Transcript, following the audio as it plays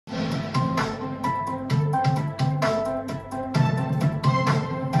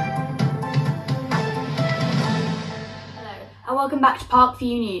welcome back to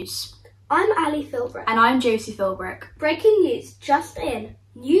Parkview News. I'm Ali Philbrick. And I'm Josie Philbrick. Breaking news just in.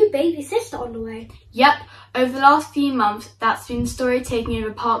 New baby sister on the way. Yep, over the last few months, that's been the story taking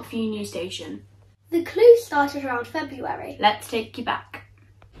over Parkview News Station. The clue started around February. Let's take you back.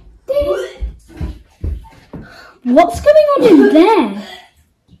 What's going on in there?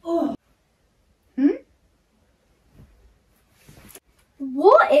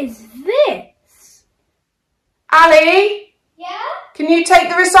 What is this? Ali, Yeah? can you take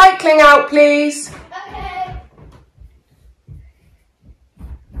the recycling out, please? Okay.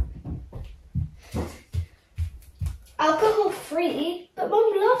 Alcohol free, but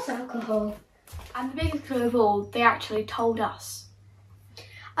Mum loves alcohol. And the biggest clue of all, they actually told us.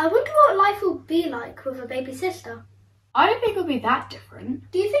 I wonder what life will be like with a baby sister. I don't think it'll be that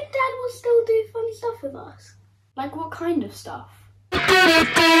different. Do you think Dad will still do fun stuff with us? Like what kind of stuff?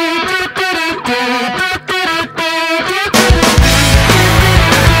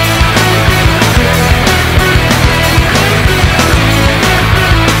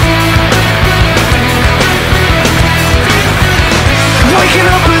 Waking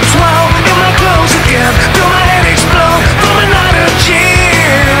up at 12 in my clothes again, feel my head explode from a night of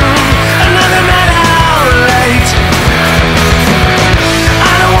gin. Another night out late.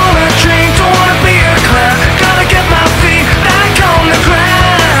 I don't wanna drink, don't wanna be a clown. Gotta get my feet back on the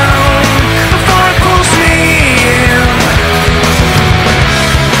ground before it pulls me in.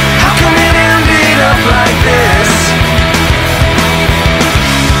 How come it ended up like this?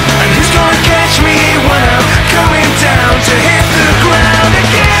 And who's gonna catch me when I'm coming down to hit the ground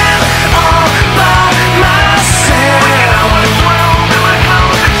again, all by myself?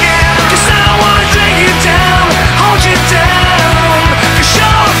 Cause I don't wanna drag you down, hold you down. Cause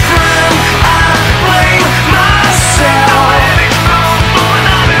you're a friend, I blame myself.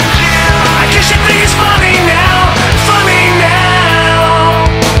 I guess you think it's funny now, funny now.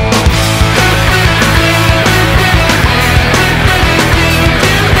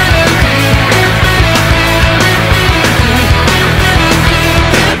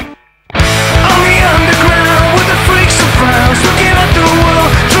 On the underground with the freaks and frowns, looking at the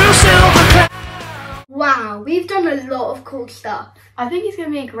world through silver clouds. Wow, we've done a lot of cool stuff. I think he's going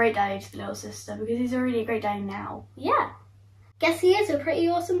to be a great daddy to the little sister because he's already a great daddy now. Yeah. Guess he is a pretty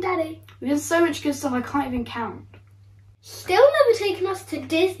awesome daddy. We did so much good stuff I can't even count. Still never taken us to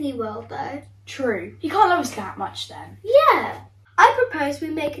Disney World though. True. He can't love us that much then. Yeah. I propose we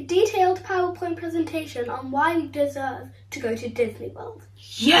make a detailed PowerPoint presentation on why we deserve to go to Disney World.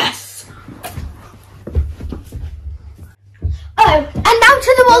 Yes! Oh, and now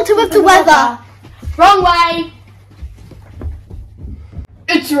to the Walter with the weather. Wrong way!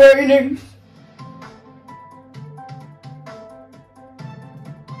 It's raining.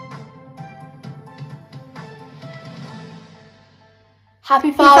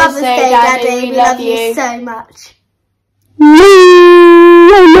 Happy Father's Day, Daddy. We love you so much.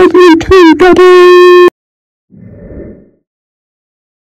 I love you too, Daddy.